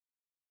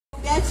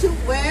get you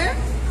where?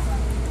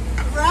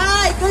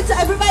 Right. Good job.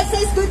 Everybody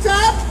says good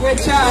job. Good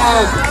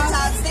job. Good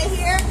job. Stay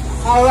here.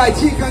 All right,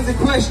 here comes a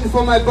question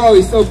for my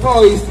boys. So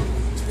boys,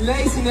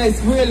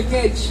 laziness will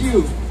get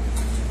you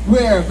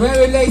where? Where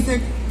will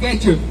laziness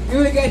get you? It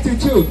will get you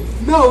to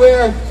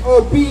nowhere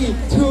or be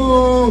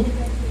to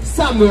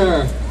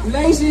somewhere.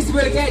 Laziness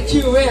will get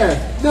you where?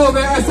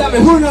 Nowhere or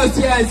somewhere. Who knows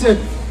the answer?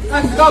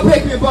 Go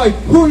pick me, boy.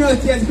 Who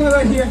knows the answer? Come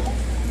right here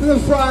to the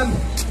front.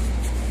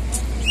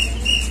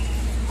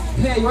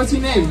 Hey, what's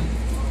your name?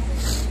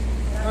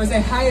 I want to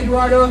say hi,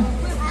 Eduardo.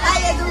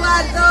 Hi,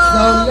 Eduardo.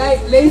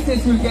 So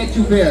laziness will get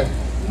you where?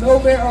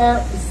 Nowhere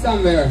or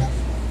somewhere.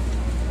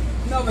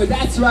 Nowhere,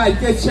 that's right.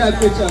 Good job,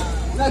 good job.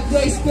 Now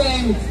today's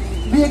game,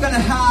 we're gonna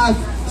have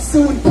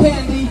soon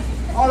candy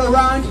all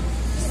around.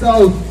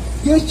 So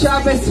your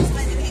job is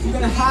you're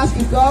gonna have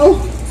to go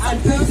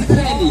and bring the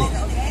candy.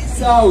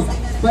 So,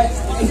 but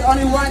it's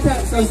only one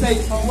time. So say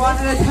one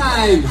at a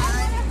time.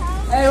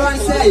 Everyone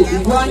say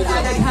one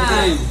at a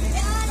time.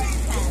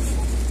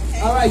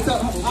 All right. So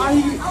are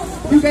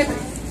you get?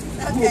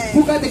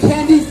 Who got the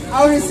candy?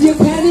 I want to see your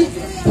candy.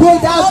 Pull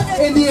it up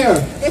in the air.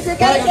 If you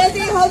got candy,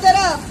 hold it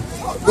up.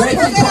 Hold it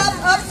up,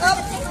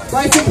 up.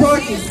 Quite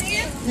important.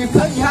 You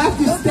have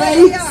to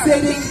stay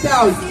sitting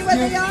down. You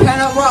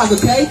cannot walk,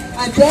 okay?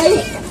 And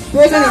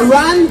they're gonna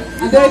run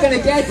and they're gonna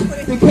get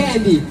the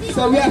candy.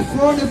 So we have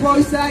 4 on the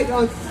boys' side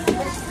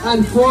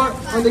and 4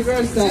 on the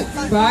girls' side.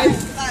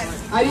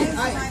 5.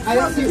 I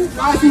don't see.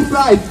 I see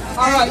 5.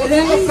 All right, and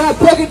then we're gonna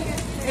put it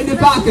in the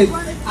bucket.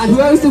 And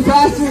whoever's the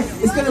faster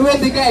is going to win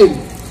the game.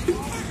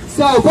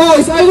 So,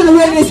 boys, are you going to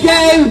win this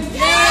game?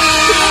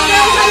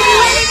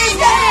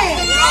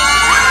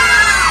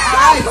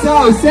 Alright,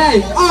 so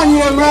say, on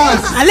your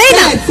marks.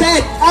 Aleyna!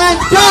 Set, and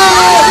go!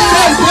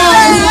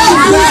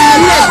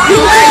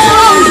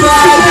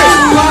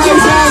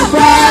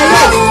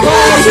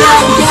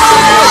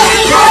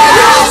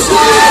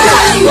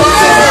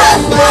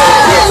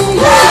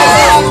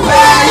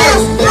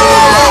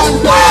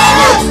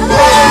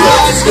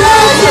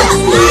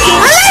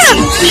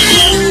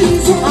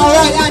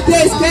 Alright, and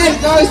this game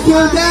goes to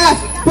the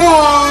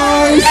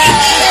boys!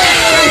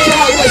 Good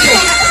job, good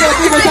job. So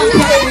give us some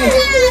candy.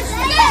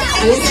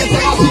 And you can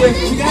come up here.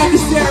 You can have to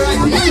stare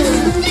right here.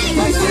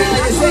 Stare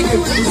like a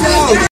second. So